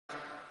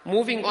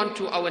Moving on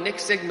to our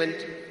next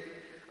segment,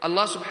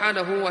 Allah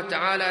subhanahu wa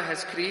ta'ala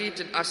has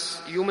created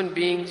us human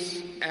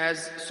beings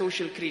as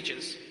social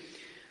creatures,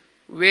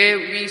 where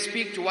we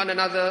speak to one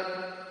another,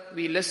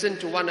 we listen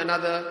to one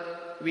another,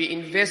 we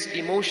invest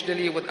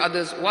emotionally with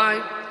others.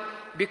 Why?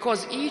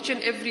 Because each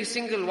and every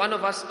single one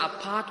of us are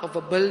part of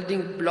a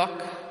building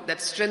block that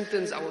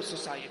strengthens our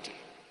society.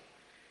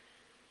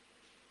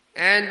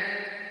 And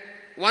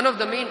one of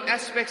the main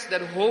aspects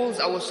that holds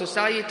our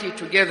society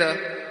together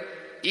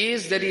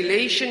is the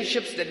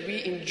relationships that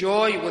we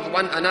enjoy with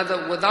one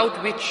another,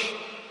 without which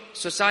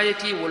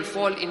society will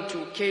fall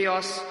into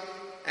chaos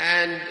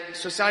and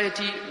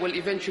society will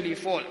eventually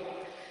fall.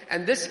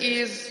 And this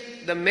is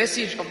the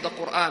message of the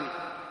Quran.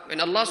 When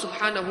Allah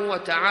subhanahu wa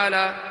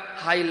ta'ala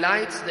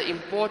highlights the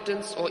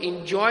importance or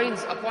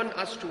enjoins upon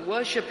us to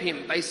worship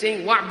Him by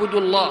saying,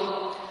 وَاعْبُدُوا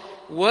اللَّهِ,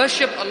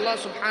 worship Allah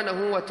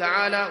subhanahu wa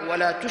ta'ala,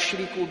 وَلَا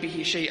تُشْرِكُوا بِهِ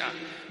شَيْئًا.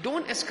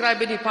 Don't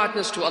ascribe any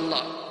partners to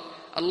Allah.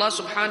 Allah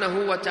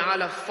subhanahu wa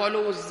ta'ala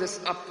follows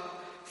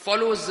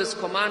this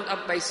command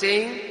up by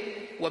saying,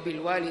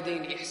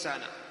 وَبِالْوَالِدَيْنِ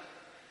إِحْسَانًا.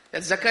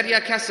 That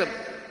Zakaria Kasem,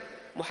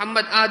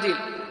 Muhammad Adil,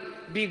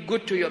 be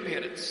good to your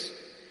parents.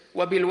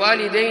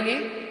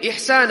 وَبِالْوَالِدَيْنِ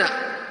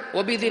إِحْسَانًا.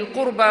 وَبِذِي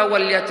الْقُرْبَى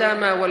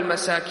وَالْيَتَامَى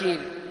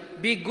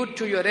وَالْمَسَاكِينَ. Be good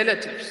to your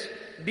relatives.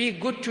 Be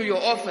good to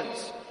your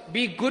orphans.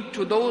 Be good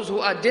to those who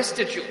are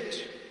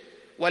destitute.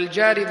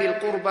 وَالْجَارِ ذِي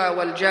الْقُرْبَى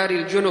وَالْجَارِ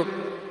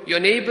الْجُنُبِ. Your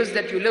neighbors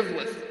that you live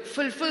with,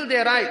 fulfill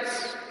their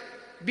rights.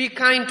 Be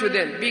kind to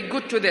them. Be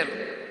good to them.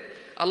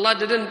 Allah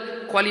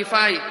didn't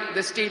qualify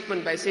the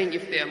statement by saying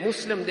if they are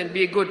Muslim, then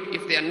be good.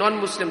 If they are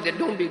non-Muslim, then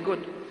don't be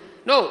good.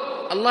 No,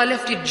 Allah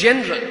left it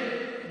general.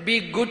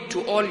 Be good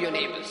to all your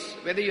neighbors.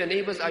 Whether your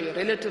neighbors are your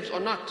relatives or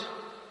not,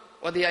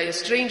 or they are a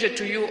stranger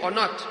to you or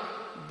not,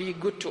 be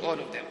good to all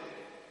of them.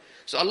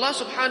 So Allah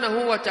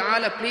subhanahu wa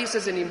ta'ala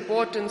places an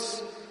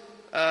importance,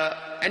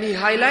 and He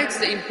highlights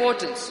the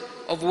importance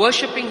of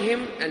worshipping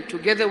Him, and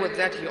together with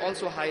that He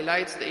also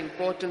highlights the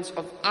importance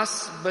of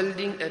us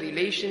building a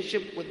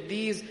relationship with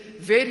these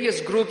various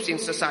groups in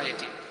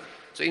society.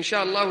 So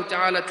inshallah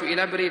ta'ala, to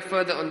elaborate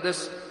further on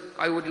this,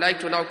 I would like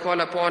to now call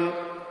upon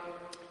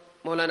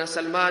Maulana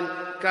Salman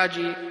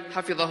Kaji,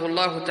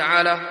 Hafidhahullah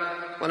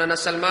ta'ala. Maulana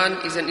Salman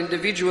is an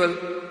individual,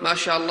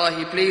 mashallah,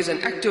 he plays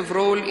an active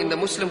role in the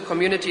Muslim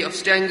community of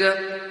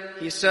Stanger.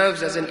 He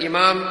serves as an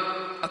imam,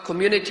 a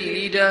community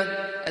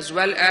leader, as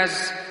well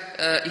as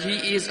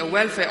he is a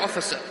welfare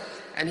officer,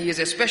 and he is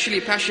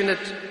especially passionate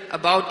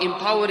about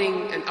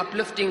empowering and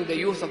uplifting the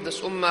youth of this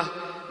ummah.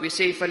 We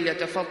say,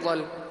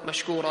 فَلْيَتَفَضَّلْ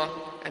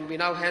مَشْكُورًا. And we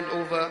now hand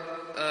over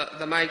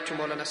the mic to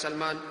Maulana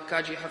Salman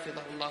Kaji,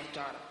 Hafidhahullah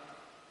ta'ala.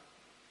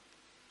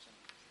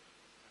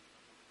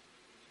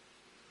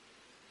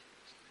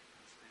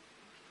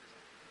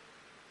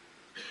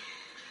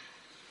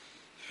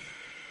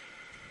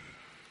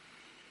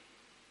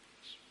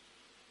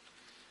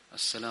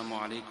 Assalamu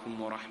alaikum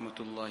wa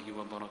rahmatullahi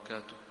wa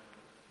barakatuh.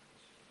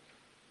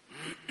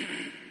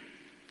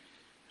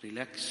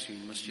 Relax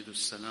in Masjid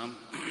al-Salam.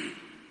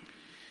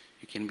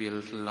 You can be a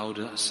little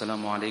louder.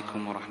 Assalamu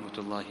alaikum wa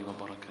rahmatullahi wa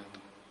barakatuh.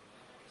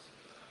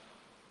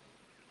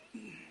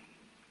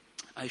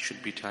 I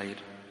should be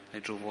tired. I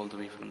drove all the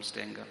way from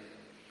Stanger.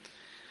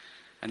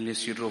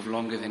 Unless you drove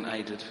longer than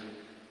I did.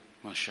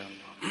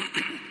 MashaAllah.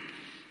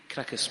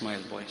 Crack a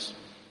smile, boys.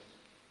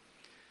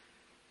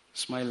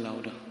 Smile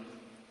louder.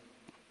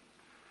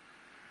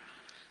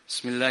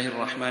 بسم الله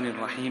الرحمن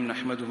الرحيم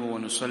نحمده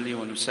ونصلي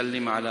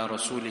ونسلم على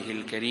رسوله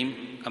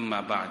الكريم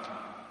أما بعد.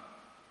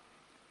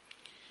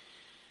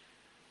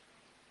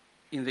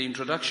 In the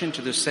introduction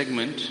to this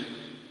segment,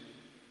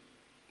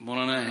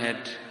 Maulana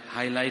had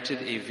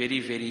highlighted a very,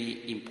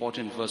 very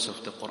important verse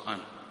of the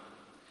Quran.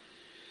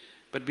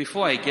 But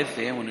before I get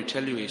there, I want to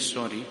tell you a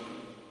story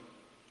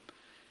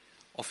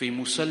of a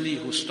musalli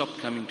who stopped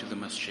coming to the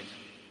masjid.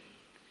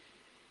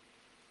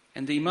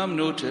 And the Imam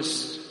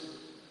noticed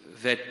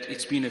that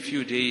it's been a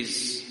few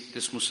days,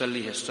 this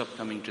musalli has stopped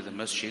coming to the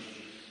masjid,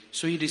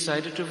 so he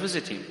decided to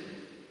visit him.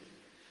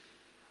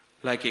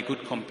 Like a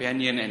good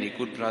companion and a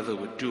good brother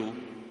would do,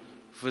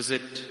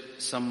 visit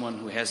someone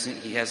who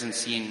he hasn't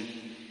seen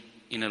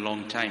in a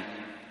long time.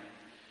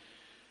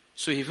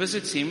 So he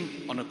visits him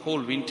on a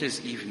cold winter's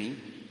evening,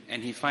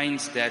 and he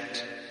finds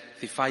that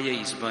the fire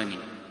is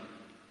burning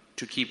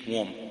to keep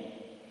warm.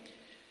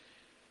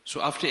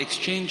 So after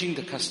exchanging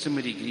the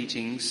customary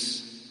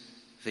greetings,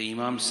 the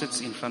Imam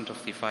sits in front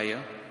of the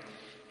fire,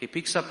 he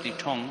picks up the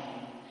tongue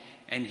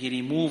and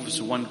he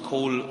removes one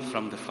coal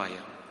from the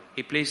fire.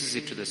 He places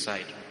it to the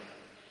side.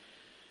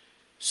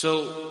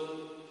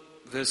 So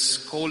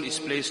this coal is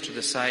placed to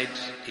the side,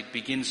 it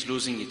begins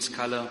losing its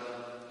color,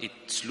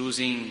 it's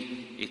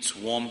losing its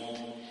warmth,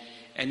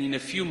 and in a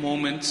few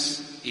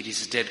moments it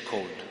is dead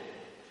cold.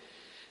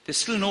 There's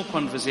still no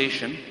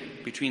conversation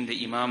between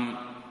the Imam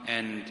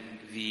and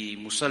the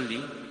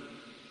Musalli.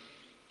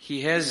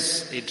 He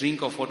has a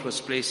drink of what was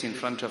placed in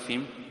front of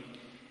him.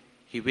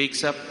 He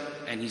wakes up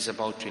and he's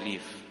about to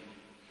leave.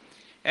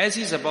 As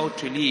he's about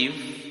to leave,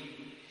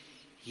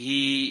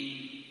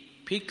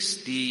 he picks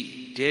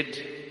the dead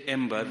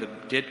ember, the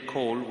dead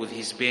coal, with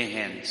his bare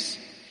hands,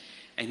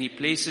 and he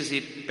places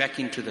it back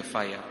into the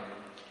fire.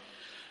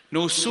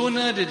 No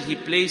sooner did he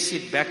place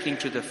it back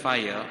into the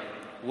fire,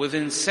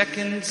 within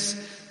seconds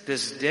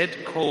this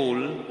dead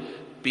coal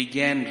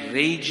began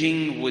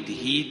raging with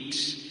heat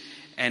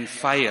and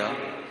fire,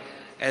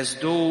 as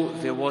though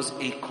there was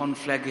a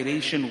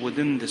conflagration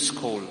within this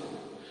coal,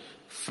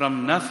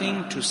 from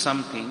nothing to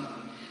something,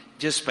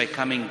 just by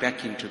coming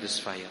back into this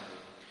fire.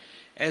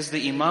 As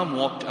the Imam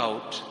walked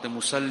out, the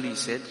Musalli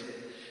said,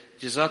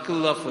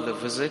 Jazakallah for the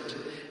visit,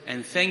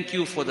 and thank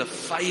you for the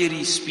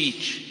fiery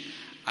speech.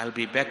 I'll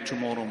be back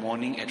tomorrow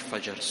morning at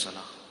Fajr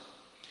Salah.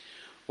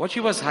 What he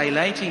was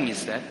highlighting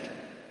is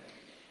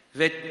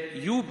that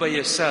you by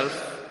yourself,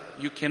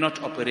 you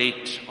cannot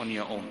operate on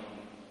your own.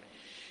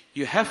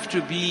 You have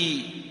to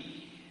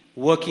be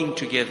working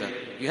together.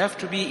 You have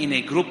to be in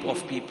a group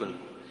of people.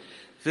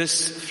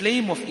 This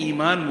flame of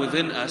Iman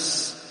within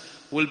us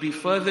will be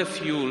further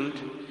fueled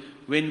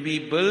when we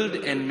build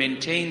and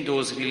maintain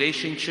those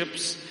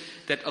relationships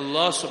that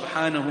Allah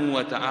subhanahu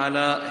wa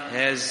ta'ala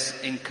has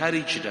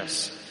encouraged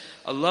us.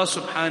 Allah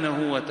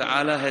subhanahu wa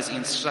ta'ala has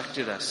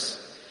instructed us.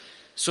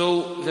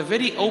 So the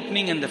very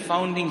opening and the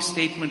founding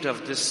statement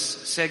of this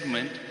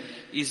segment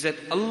is that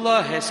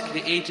Allah has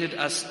created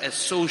us as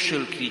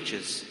social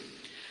creatures.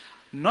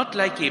 Not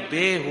like a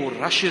bear who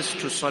rushes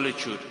to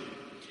solitude.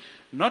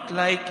 Not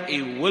like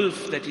a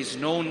wolf that is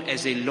known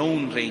as a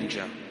lone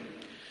ranger.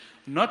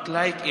 Not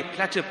like a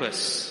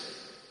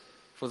platypus.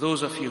 For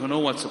those of you who know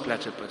what's a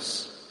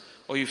platypus,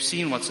 or you've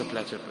seen what's a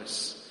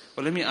platypus.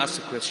 Well, let me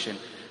ask a question.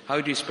 How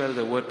do you spell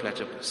the word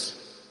platypus?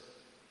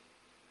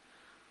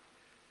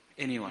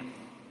 Anyone?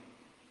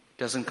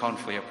 Doesn't count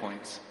for your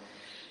points.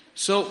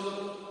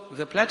 So,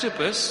 the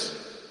platypus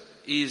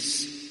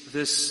is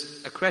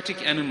this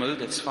aquatic animal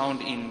that's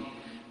found in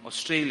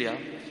Australia,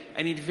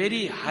 and it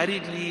very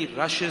hurriedly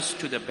rushes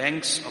to the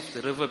banks of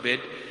the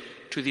riverbed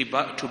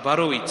to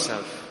burrow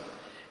itself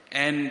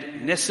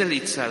and nestle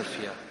itself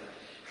here.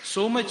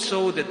 So much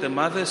so that the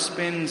mother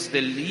spends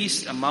the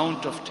least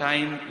amount of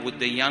time with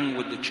the young,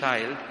 with the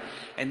child,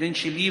 and then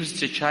she leaves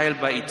the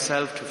child by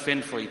itself to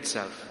fend for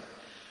itself.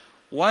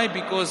 Why?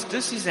 Because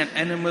this is an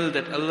animal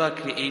that Allah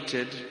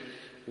created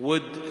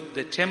with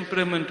the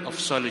temperament of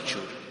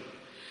solitude.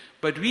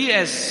 But we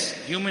as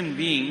human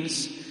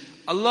beings,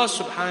 Allah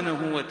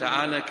subhanahu wa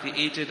ta'ala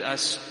created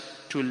us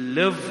to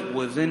live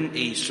within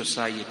a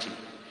society.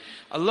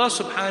 Allah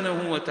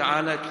subhanahu wa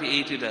ta'ala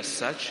created us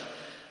such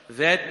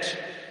that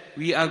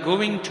we are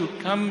going to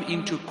come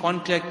into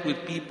contact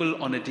with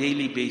people on a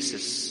daily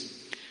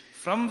basis.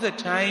 From the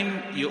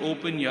time you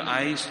open your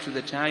eyes to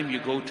the time you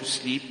go to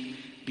sleep,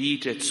 be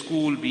it at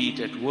school, be it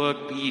at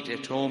work, be it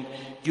at home,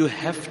 you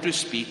have to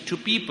speak to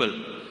people.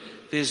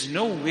 There's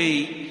no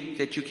way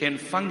that you can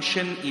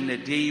function in a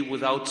day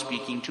without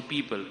speaking to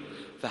people.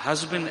 The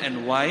husband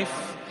and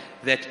wife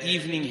that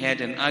evening had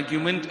an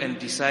argument and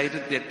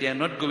decided that they are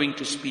not going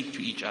to speak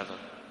to each other.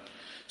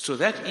 So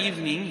that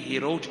evening he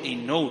wrote a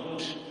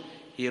note.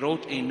 He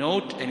wrote a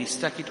note and he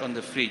stuck it on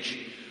the fridge.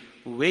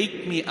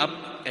 Wake me up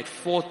at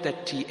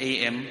 4:30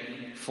 a.m.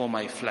 for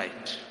my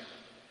flight.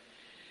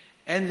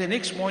 And the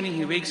next morning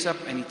he wakes up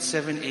and it's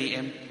 7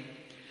 a.m.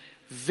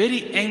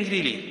 Very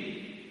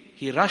angrily,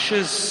 he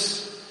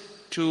rushes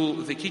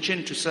to the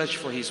kitchen to search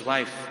for his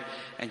wife,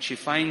 and she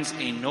finds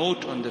a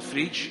note on the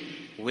fridge,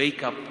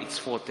 wake up, it's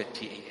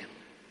 4:30 a.m.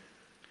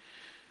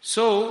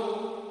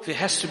 So, there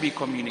has to be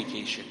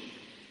communication.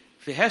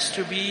 There has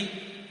to be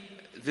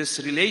this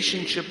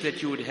relationship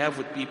that you would have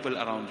with people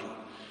around you.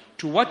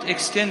 To what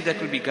extent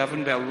that will be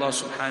governed by Allah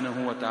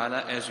subhanahu wa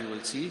ta'ala, as we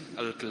will see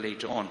a little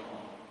later on.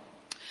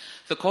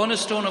 The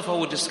cornerstone of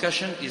our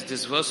discussion is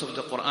this verse of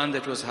the Quran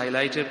that was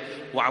highlighted,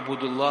 وَعْبُدُوا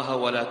اللَّهَ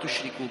وَلَا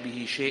تُشْرِكُوا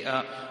بِهِ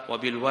شَيْئًا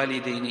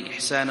وَبِالْوَالِدَيْنِ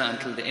إِحْسَانًا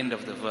until the end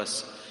of the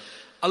verse.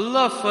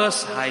 Allah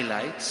first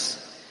highlights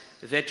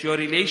that your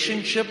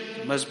relationship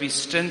must be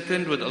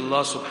strengthened with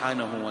Allah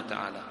subhanahu wa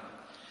ta'ala.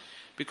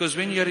 Because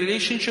when your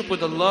relationship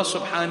with Allah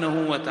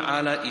subhanahu wa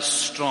ta'ala is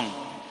strong,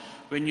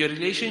 when your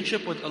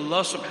relationship with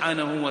Allah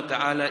subhanahu wa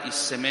ta'ala is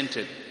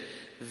cemented,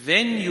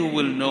 then you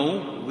will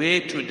know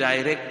where to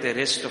direct the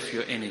rest of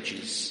your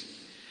energies.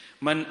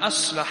 Man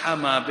aslaha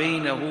ma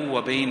baynahu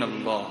wa bayna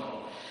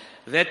Allah.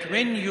 That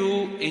when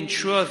you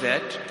ensure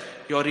that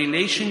your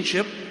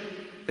relationship,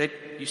 that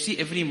you see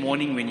every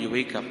morning when you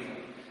wake up,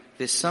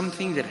 there's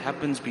something that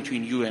happens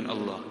between you and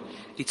Allah.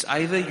 It's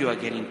either you are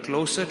getting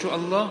closer to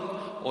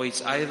Allah, or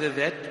it's either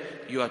that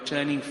you are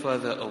turning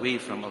further away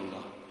from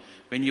Allah.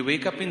 When you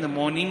wake up in the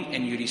morning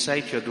and you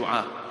recite your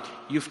dua,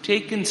 you've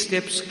taken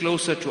steps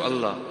closer to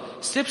Allah.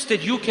 Steps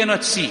that you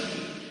cannot see.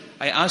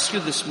 I asked you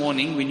this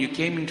morning when you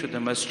came into the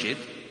masjid,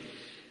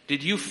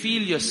 did you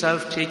feel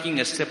yourself taking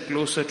a step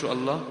closer to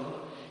Allah?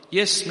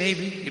 Yes,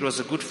 maybe. It was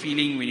a good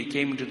feeling when you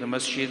came into the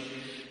masjid,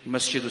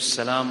 Masjid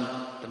al-Salam,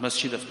 the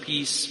Masjid of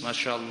Peace,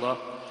 mashallah.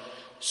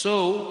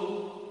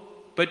 So,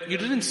 but you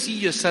didn't see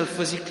yourself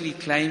physically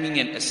climbing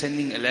and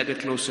ascending a ladder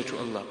closer to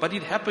Allah. But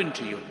it happened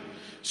to you.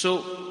 So,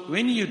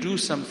 when you do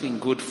something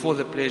good for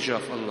the pleasure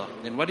of Allah,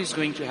 then what is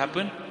going to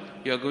happen?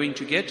 you are going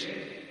to get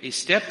a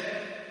step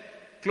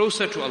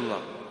closer to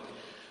Allah.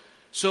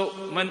 So,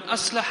 man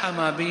aslaha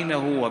ma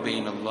baynahu wa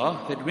bayn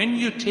Allah, that when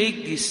you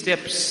take these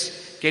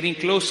steps getting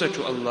closer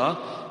to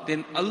Allah,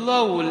 then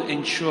Allah will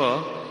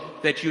ensure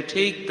that you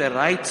take the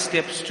right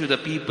steps to the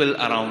people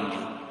around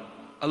you.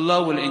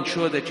 Allah will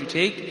ensure that you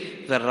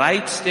take the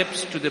right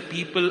steps to the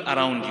people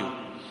around you.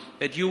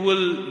 That you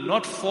will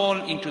not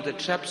fall into the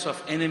traps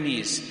of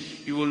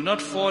enemies. You will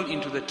not fall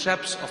into the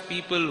traps of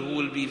people who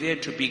will be there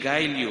to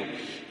beguile you.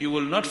 You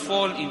will not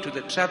fall into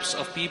the traps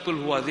of people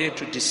who are there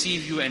to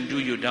deceive you and do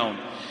you down.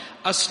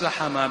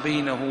 Aslaha ma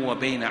baynahu wa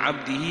bayna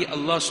abdihi.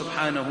 Allah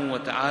subhanahu wa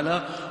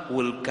ta'ala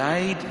will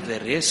guide the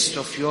rest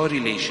of your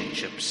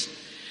relationships.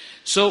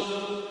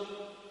 So,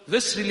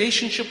 this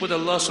relationship with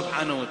Allah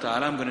subhanahu wa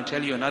ta'ala, I'm going to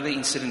tell you another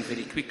incident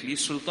very quickly.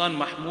 Sultan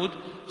Mahmud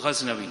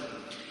Ghaznavi.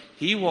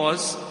 He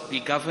was the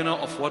governor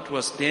of what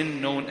was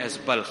then known as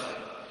Balkh.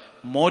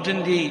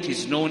 Modern day it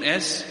is known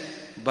as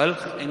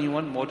Balkh.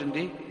 Anyone? Modern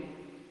day?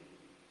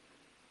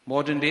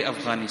 Modern day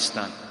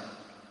Afghanistan.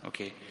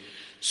 Okay.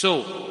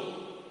 So,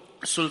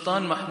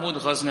 Sultan Mahmud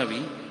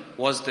Ghaznavi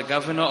was the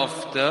governor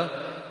of the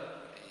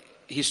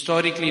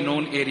historically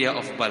known area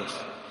of Balkh.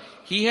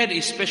 He had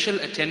a special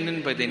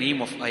attendant by the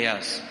name of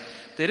Ayaz.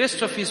 The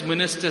rest of his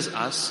ministers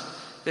asked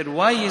that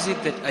why is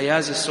it that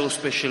Ayaz is so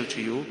special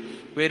to you,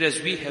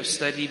 whereas we have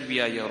studied, we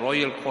are your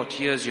royal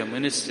courtiers, your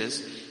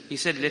ministers. He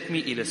said, let me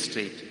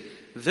illustrate.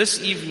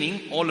 This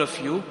evening, all of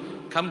you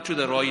come to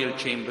the royal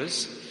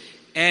chambers,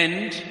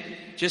 and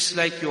just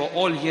like you are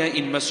all here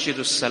in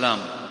Masjidus Salam,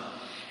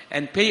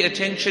 and pay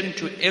attention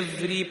to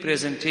every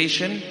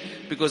presentation,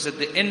 because at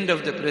the end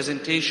of the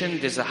presentation,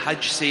 there's a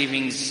Hajj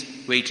savings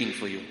waiting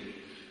for you.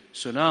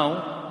 So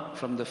now,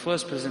 from the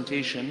first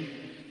presentation,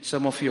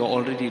 some of you are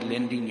already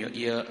lending your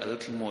ear a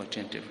little more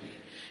attentively.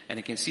 And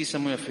I can see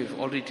some of you have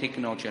already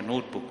taken out your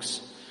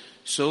notebooks.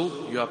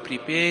 So, you are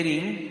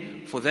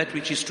preparing for that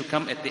which is to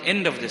come at the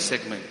end of the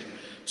segment.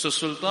 So,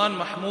 Sultan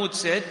Mahmud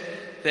said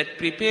that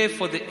prepare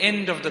for the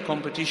end of the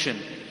competition.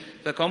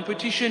 The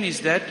competition is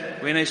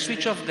that when I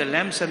switch off the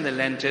lamps and the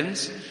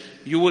lanterns,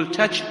 you will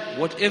touch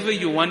whatever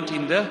you want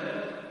in the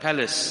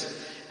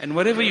palace. And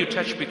whatever you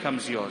touch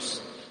becomes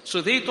yours.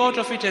 So they thought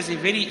of it as a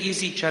very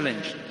easy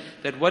challenge,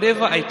 that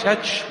whatever I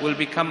touch will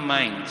become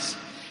mine.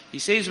 He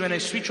says, when I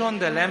switch on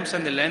the lamps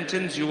and the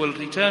lanterns, you will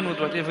return with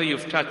whatever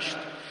you've touched,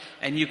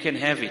 and you can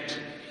have it.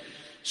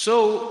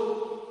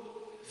 So,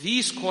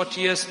 these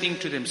courtiers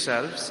think to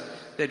themselves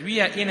that we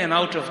are in and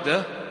out of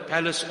the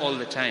palace all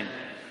the time.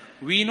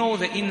 We know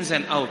the ins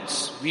and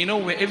outs. We know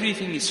where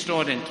everything is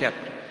stored and kept.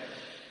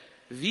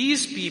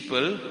 These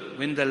people,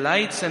 when the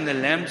lights and the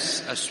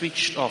lamps are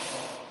switched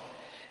off,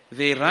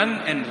 they run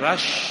and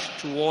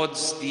rush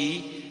towards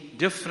the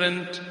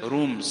different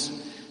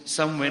rooms.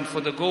 Some went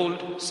for the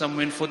gold, some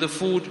went for the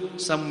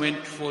food, some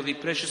went for the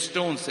precious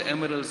stones, the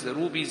emeralds, the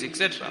rubies,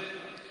 etc.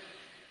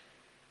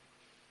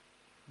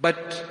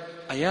 But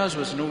Ayaz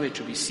was nowhere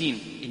to be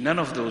seen in none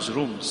of those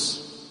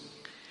rooms.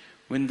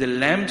 When the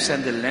lamps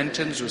and the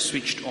lanterns were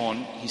switched on,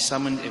 he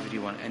summoned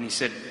everyone and he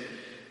said,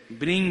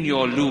 bring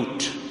your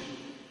loot.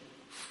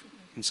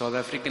 In South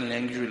African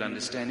language you'll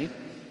understand it.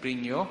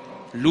 Bring your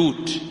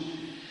loot.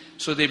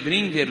 So they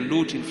bring their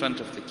loot in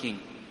front of the king.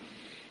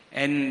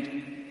 And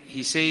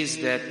he says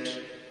that,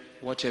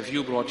 what have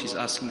you brought? He's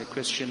asking the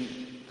question.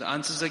 The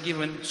answers are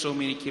given. So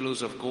many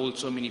kilos of gold,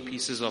 so many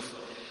pieces of,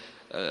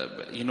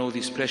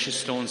 these precious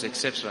stones,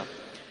 etc.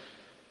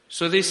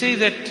 So they say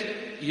that,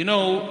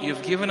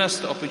 you've given us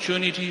the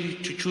opportunity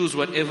to choose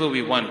whatever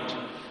we want.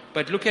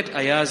 But look at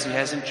Ayaz, he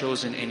hasn't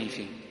chosen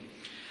anything.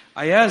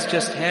 Ayaz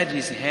just had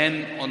his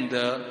hand on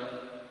the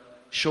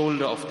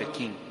shoulder of the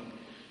king.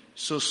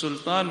 So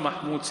Sultan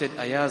Mahmud said,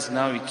 Ayaz,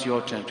 now it's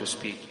your turn to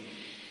speak.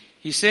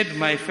 He said,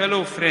 my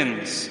fellow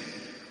friends,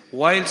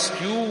 whilst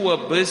you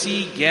were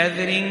busy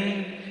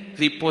gathering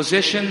the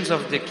possessions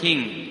of the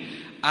king,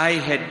 I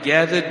had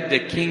gathered the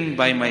king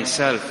by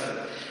myself.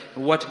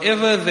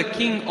 Whatever the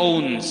king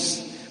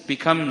owns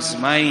becomes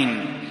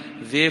mine.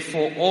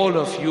 Therefore, all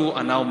of you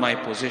are now my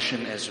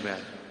possession as well.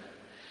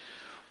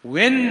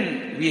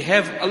 When we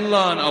have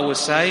Allah on our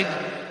side,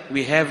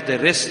 we have the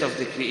rest of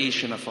the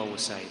creation of our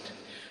side.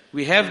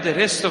 We have the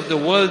rest of the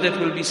world that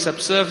will be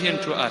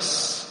subservient to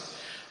us.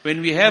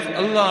 When we have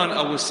Allah on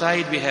our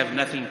side, we have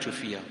nothing to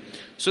fear.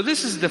 So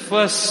this is the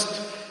first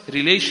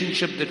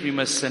relationship that we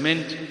must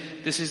cement.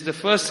 This is the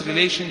first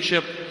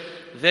relationship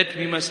that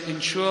we must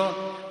ensure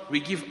we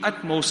give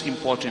utmost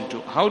importance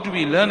to. How do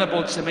we learn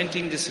about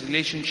cementing this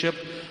relationship?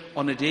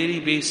 On a daily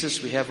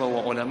basis, we have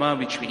our ulama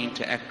which we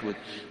interact with.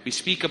 We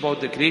speak about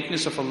the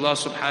greatness of Allah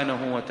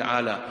subhanahu wa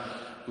ta'ala.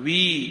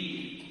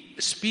 We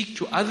speak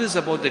to others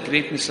about the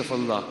greatness of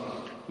Allah.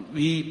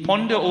 We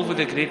ponder over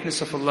the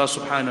greatness of Allah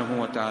subhanahu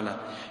wa ta'ala.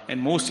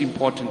 And most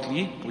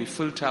importantly, we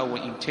filter our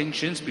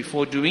intentions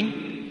before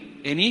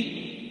doing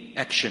any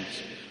actions.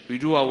 We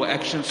do our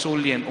actions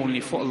solely and only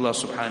for Allah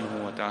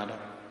subhanahu wa ta'ala.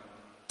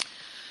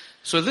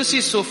 So this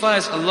is so far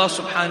as Allah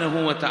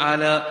subhanahu wa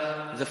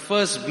ta'ala, the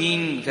first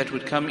being that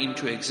would come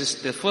into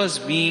existence, the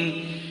first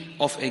being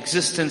of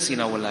existence in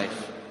our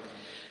life.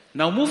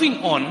 Now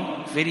moving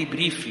on, very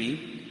briefly,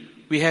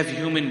 we have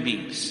human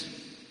beings.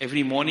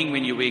 Every morning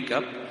when you wake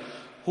up,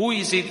 who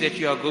is it that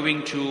you are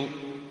going to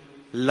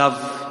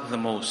love the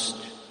most?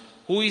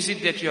 Who is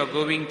it that you are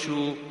going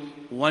to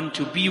want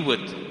to be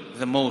with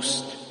the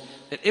most?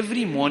 That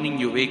every morning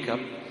you wake up,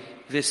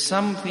 there's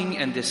something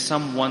and there's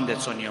someone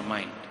that's on your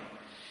mind.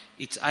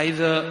 It's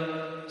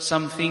either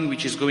something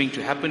which is going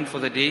to happen for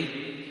the day,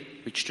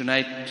 which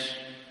tonight,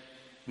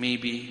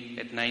 maybe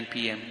at 9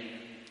 p.m.,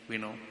 we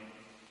know.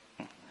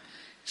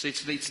 So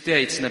it's there,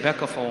 it's in the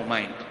back of our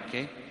mind,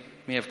 okay?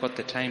 May have got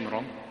the time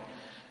wrong.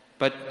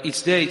 But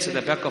it's there, it's at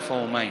the back of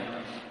our mind.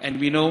 And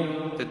we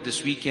know that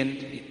this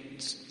weekend,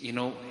 it's,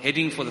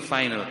 heading for the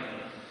final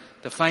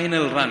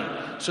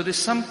run. So there's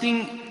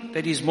something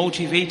that is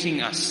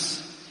motivating us.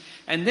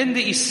 And then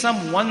there is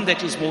someone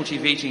that is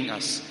motivating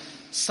us.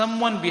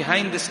 Someone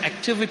behind this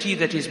activity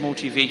that is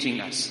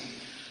motivating us.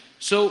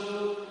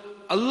 So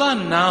Allah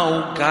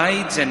now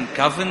guides and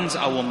governs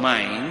our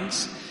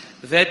minds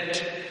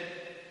that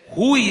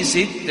who is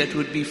it that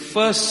would be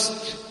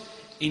first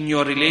in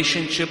your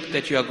relationship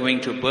that you are going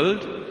to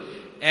build,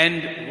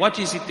 and what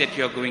is it that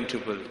you are going to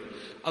build.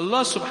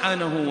 Allah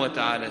subhanahu wa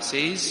ta'ala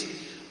says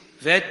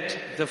that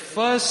the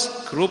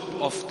first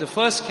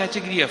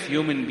category of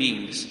human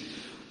beings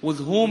with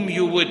whom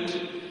you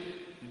would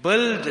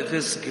build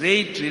this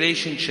great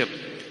relationship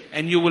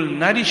and you will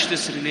nourish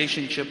this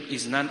relationship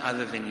is none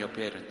other than your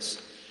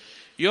parents.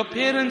 Your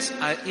parents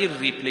are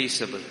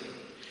irreplaceable.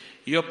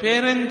 Your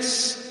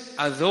parents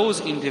are those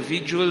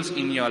individuals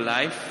in your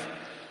life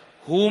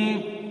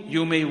whom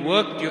you may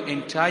work your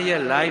entire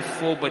life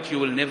for, but you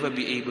will never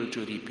be able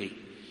to repay.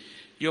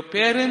 Your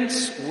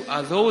parents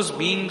are those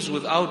beings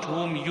without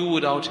whom you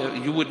would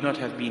not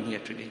have been here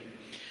today.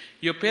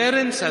 Your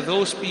parents are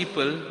those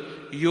people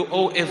you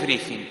owe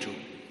everything to.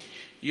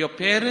 Your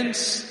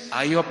parents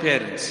are your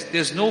parents.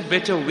 There's no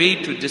better way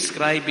to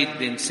describe it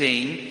than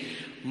saying,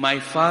 my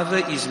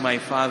father is my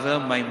father,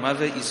 my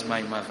mother is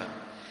my mother.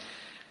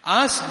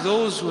 Ask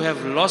those who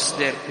have lost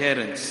their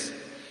parents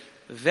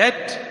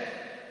that,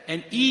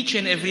 and each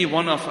and every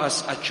one of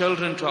us are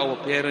children to our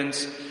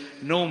parents,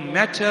 no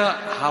matter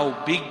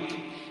how big,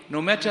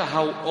 no matter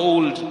how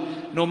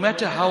old, no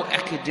matter how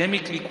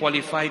academically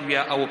qualified we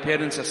are, our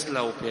parents are still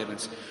our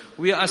parents.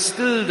 We are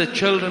still the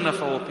children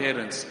of our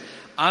parents.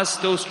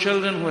 Ask those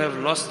children who have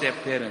lost their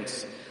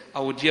parents.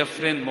 Our dear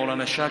friend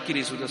Maulana Shakir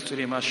is with us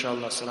today,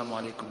 mashallah.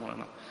 Assalamu alaikum,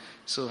 Maulana.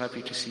 So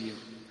happy to see you.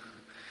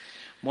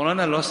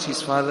 Maulana lost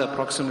his father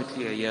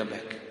approximately a year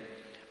back.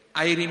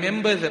 I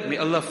remember that may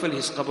Allah fill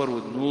his qabr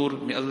with nur,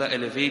 may Allah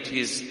elevate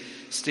his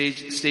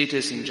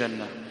status in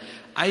Jannah.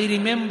 I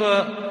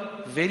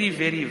remember very,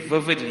 very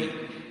vividly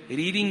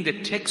reading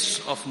the texts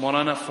of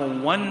Maulana for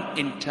one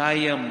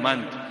entire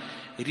month,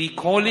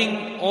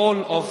 recalling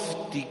all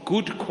of the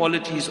good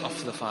qualities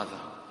of the father.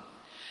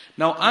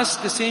 Now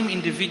ask the same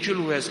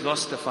individual who has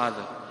lost a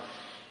father.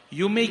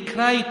 You may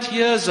cry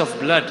tears of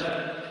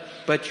blood,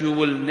 but you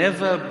will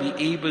never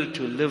be able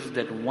to live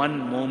that one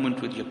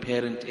moment with your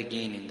parent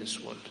again in this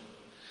world.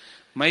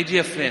 My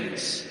dear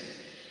friends,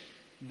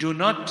 do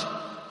not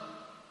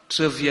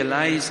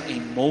trivialize a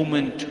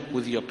moment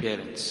with your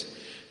parents.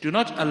 Do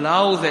not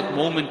allow that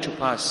moment to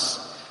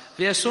pass.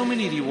 There are so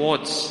many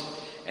rewards.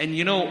 And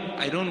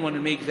I don't want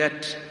to make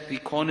that the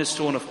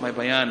cornerstone of my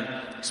bayan,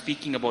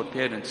 speaking about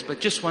parents, but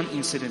just one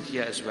incident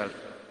here as well.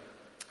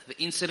 The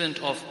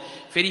incident of,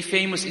 very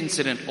famous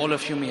incident, all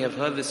of you may have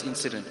heard this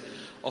incident,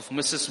 of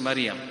Mrs.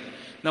 Maryam.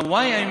 Now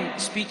why I'm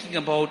speaking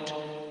about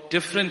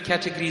different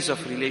categories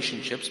of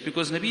relationships,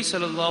 because Nabi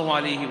sallallahu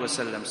alayhi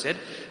wasallam said,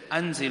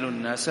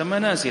 Anzilun nasa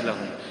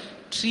manazilahum.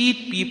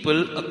 Treat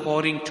people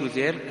according to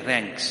their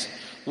ranks.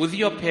 With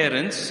your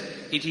parents,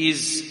 it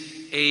is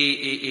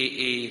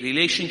a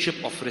relationship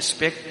of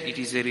respect, it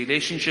is a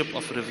relationship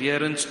of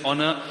reverence,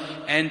 honor,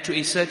 and to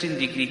a certain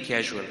degree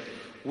casual.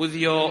 With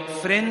your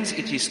friends,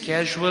 it is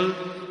casual,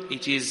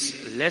 it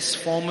is less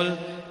formal,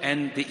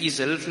 and there is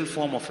a little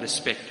form of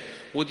respect.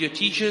 With your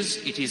teachers,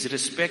 it is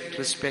respect,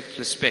 respect,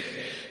 respect.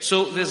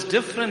 So there's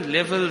different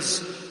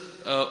levels,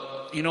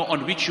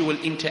 on which you will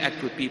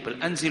interact with people.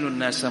 Anzilun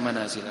nasa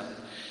manazila.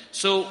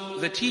 So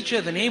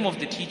the name of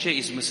the teacher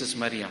is Mrs.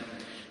 Maryam.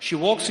 She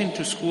walks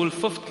into school,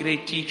 5th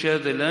grade teacher,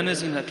 the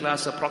learners in her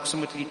class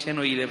approximately 10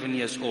 or 11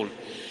 years old.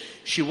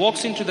 She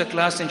walks into the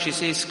class and she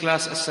says,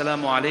 class,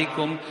 assalamu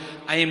alaikum.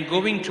 I am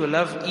going to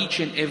love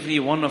each and every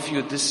one of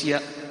you this year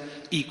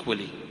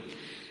equally.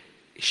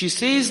 She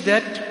says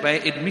that by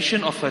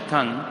admission of her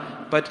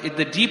tongue, but at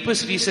the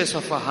deepest recess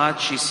of her heart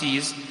she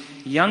sees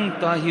young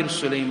Tahir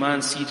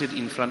Sulaiman seated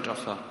in front of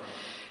her.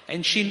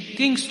 And she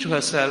thinks to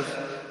herself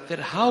that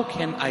how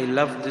can I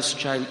love this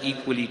child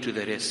equally to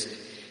the rest?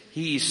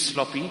 He is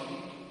sloppy,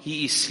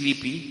 he is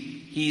sleepy,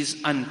 he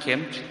is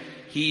unkempt,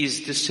 he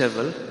is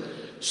disheveled.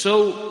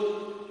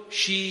 So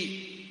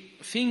she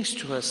thinks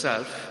to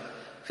herself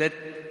that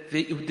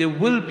there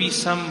will be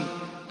some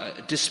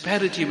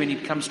disparity when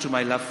it comes to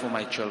my love for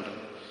my children.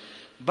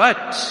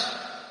 But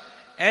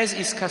as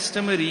is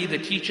customary, the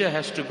teacher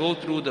has to go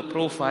through the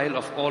profile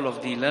of all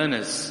of the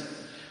learners.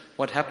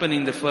 what happened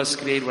in the first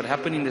grade, what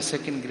happened in the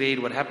second grade,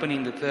 what happened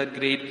in the third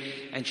grade,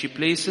 and she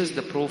places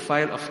the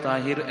profile of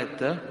Tahir at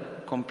the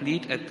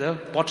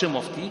bottom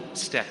of the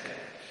stack.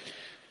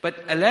 But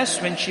alas,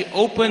 when she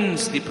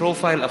opens the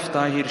profile of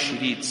Tahir, she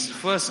reads,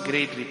 first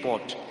grade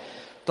report,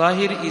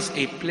 Tahir is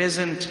a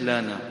pleasant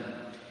learner.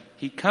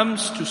 He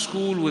comes to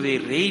school with a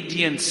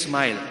radiant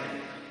smile,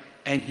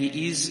 and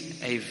he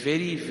is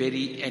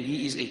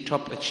a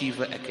top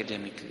achiever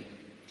academically.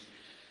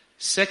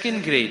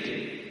 Second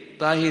grade,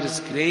 Tahir's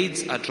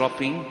grades are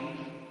dropping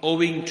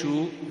owing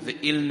to the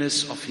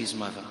illness of his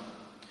mother.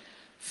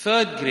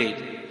 Third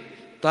grade,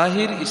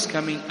 Tahir is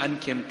coming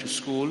unkempt to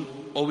school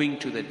owing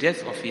to the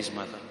death of his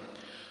mother.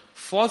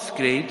 Fourth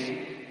grade,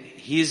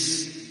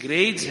 his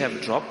grades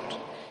have dropped,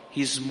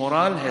 his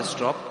morale has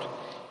dropped,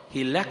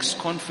 he lacks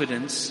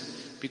confidence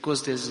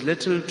because there's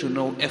little to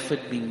no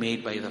effort being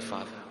made by the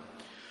father.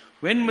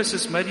 When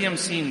Mrs. Maryam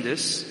seen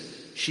this,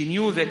 she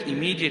knew that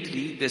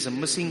immediately there's a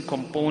missing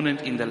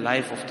component in the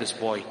life of this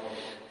boy.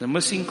 The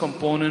missing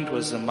component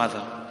was the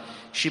mother.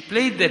 She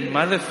played that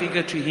mother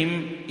figure to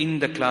him in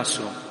the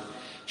classroom.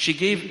 She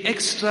gave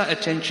extra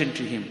attention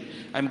to him.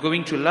 I'm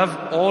going to love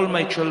all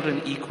my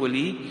children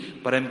equally,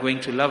 but I'm going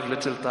to love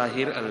little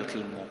Tahir a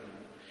little more.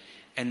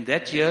 And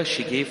that year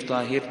she gave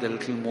Tahir the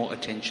little more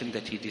attention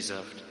that he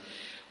deserved.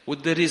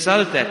 With the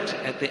result that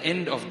at the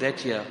end of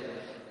that year,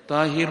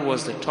 Tahir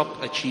was the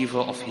top achiever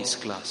of his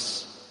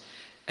class.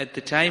 At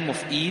the time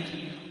of Eid,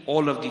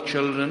 all of the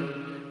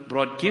children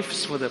brought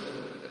gifts for the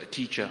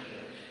teacher.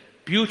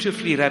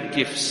 Beautifully wrapped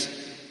gifts,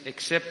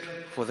 except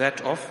for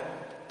that of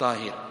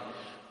Tahir,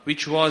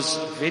 which was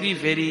very,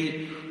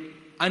 very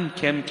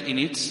unkempt in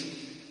its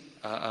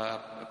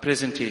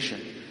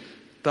presentation.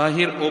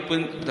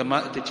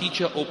 The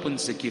teacher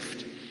opens the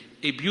gift.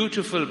 A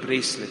beautiful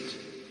bracelet.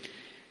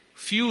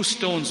 Few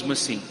stones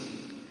missing.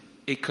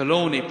 A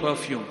cologne, a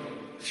perfume.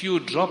 Few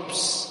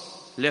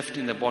drops left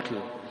in the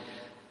bottle.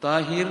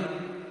 Tahir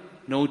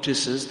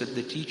notices that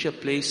the teacher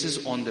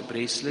places on the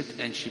bracelet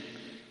and she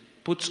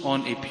puts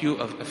on a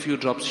few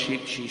drops.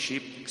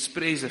 She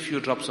sprays a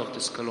few drops of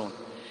this cologne.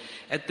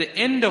 At the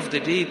end of the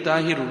day,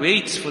 Tahir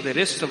waits for the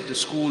rest of the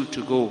school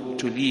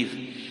to leave.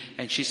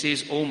 And she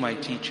says, "Oh my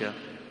teacher,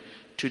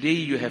 today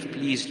you have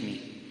pleased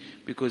me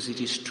because it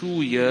is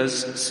 2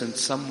 years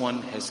since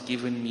someone has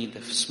given me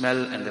the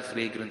smell and the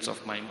fragrance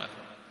of my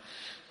mother.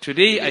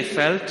 Today I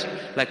felt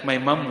like my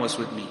mum was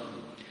with me."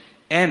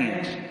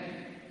 And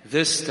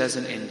this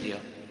doesn't end here.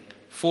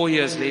 4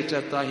 years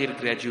later, Tahir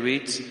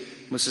graduates.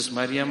 "Mrs.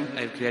 Maryam,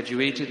 I've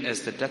graduated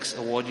as the Dux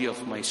Awardee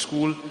of my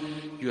school.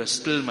 You are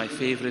still my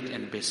favorite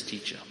and best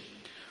teacher."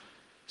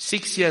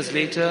 6 years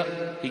later,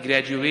 he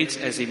graduates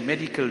as a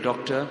medical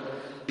doctor.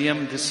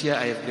 "Maryam, this year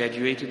I have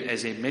graduated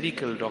as a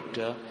medical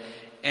doctor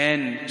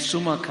and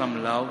summa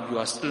cum laude, you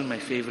are still my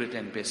favorite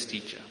and best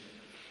teacher."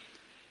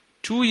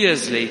 2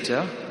 years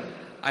later,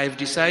 I have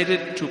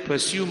decided to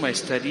pursue my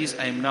studies.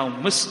 I am now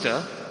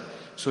Mr.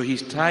 So he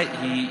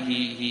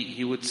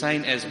would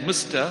sign as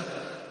Mr.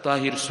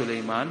 Tahir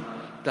Sulaiman,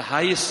 the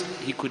highest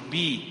he could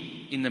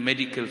be in the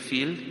medical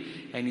field.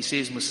 And he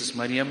says, "Mrs.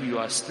 Maryam, you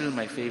are still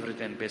my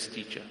favorite and best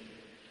teacher."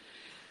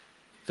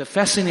 The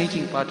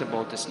fascinating part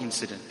about this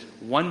incident,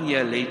 1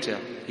 year later,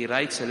 he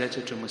writes a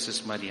letter to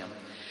Mrs. Maryam.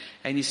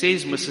 And he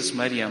says, "Mrs.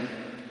 Maryam,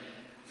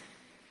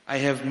 I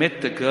have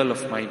met the girl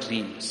of my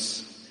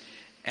dreams.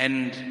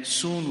 And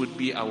soon would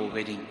be our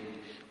wedding.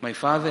 My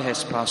father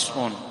has passed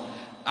on.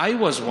 I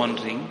was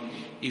wondering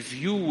if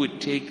you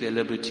would take the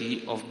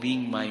liberty of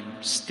being my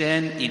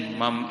stand-in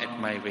mum at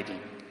my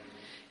wedding."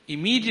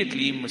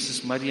 Immediately,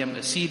 Mrs. Maryam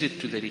acceded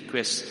to the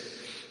request.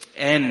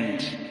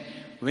 And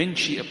when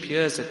she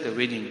appears at the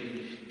wedding,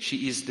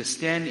 she is the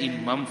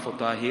stand-in mum for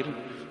Tahir,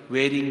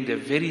 wearing the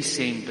very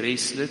same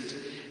bracelet,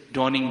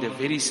 donning the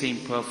very same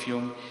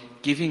perfume,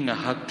 giving a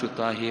hug to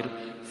Tahir,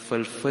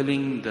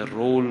 fulfilling the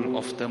role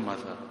of the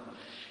mother.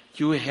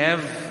 You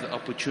have the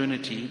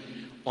opportunity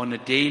on a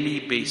daily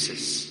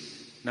basis,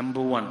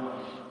 number one,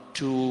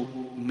 to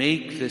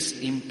make this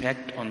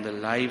impact on the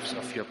lives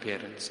of your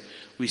parents.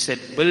 We said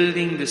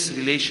building this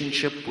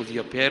relationship with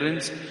your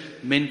parents,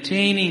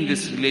 maintaining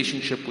this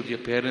relationship with your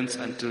parents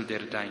until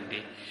their dying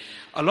day.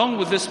 Along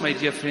with this, my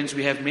dear friends,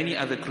 we have many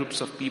other groups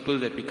of people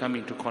that we come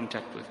into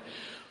contact with.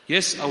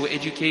 Yes, our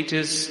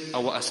educators,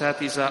 our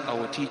asatiza,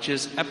 our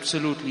teachers,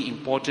 absolutely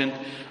important.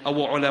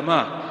 Our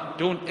ulama,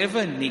 don't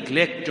ever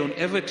neglect, don't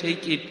ever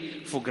take it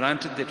for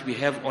granted that we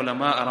have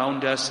ulama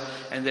around us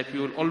and that we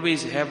will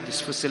always have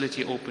this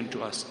facility open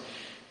to us.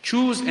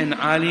 Choose an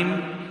alim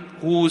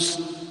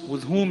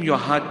with whom your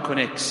heart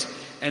connects,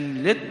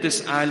 and let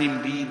this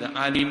alim be the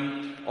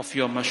alim of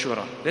your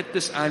mashura. Let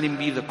this alim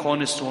be the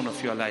cornerstone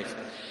of your life.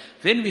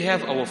 Then we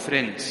have our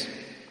friends.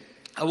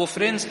 Our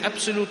friends,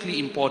 absolutely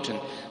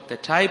important. The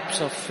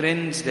types of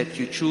friends that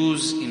you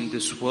choose in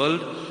this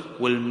world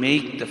will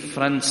make the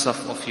front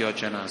saf of your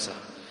janazah.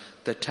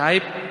 The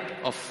type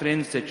of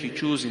friends that you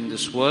choose in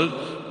this world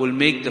will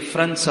make the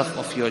front saf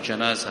of your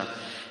janazah.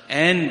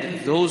 And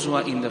those who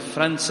are in the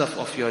front saf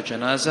of your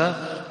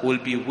janazah will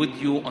be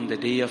with you on the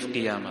day of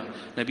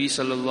Qiyamah. Nabi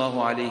sallallahu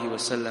alayhi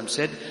wasallam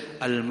said,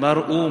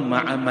 Al-mar'u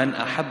ma'a man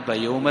ahabba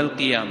yawm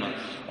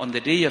al-qiyamah. On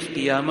the day of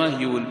Qiyamah,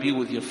 you will be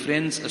with your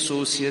friends,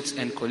 associates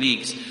and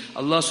colleagues.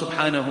 Allah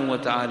subhanahu wa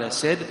ta'ala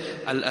said,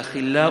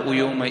 Al-akhillau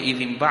yawma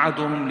idhin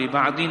ba'duhum li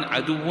ba'din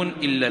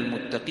aduwwun illa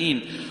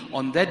al-muttaqin.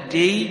 On that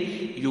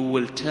day, you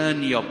will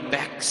turn your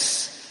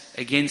backs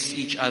against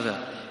each other,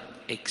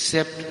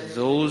 except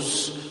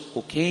those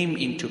who came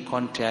into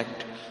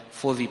contact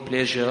for the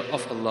pleasure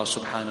of Allah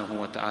subhanahu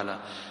wa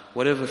ta'ala.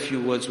 Whatever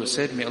few words were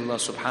said, may Allah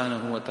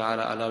subhanahu wa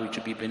ta'ala allow it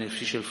to be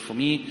beneficial for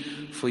me,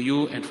 for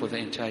you, and for the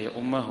entire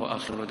ummah. Wa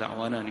akhiru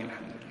da'wana alhamdulillah.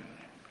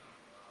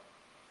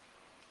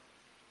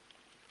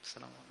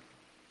 Assalamu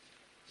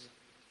alaikum.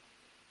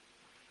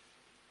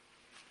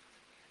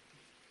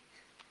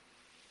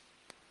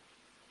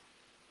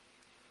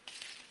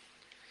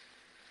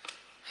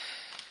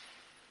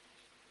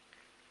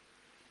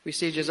 We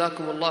say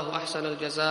Jazakumullahu ahsan al-jaza.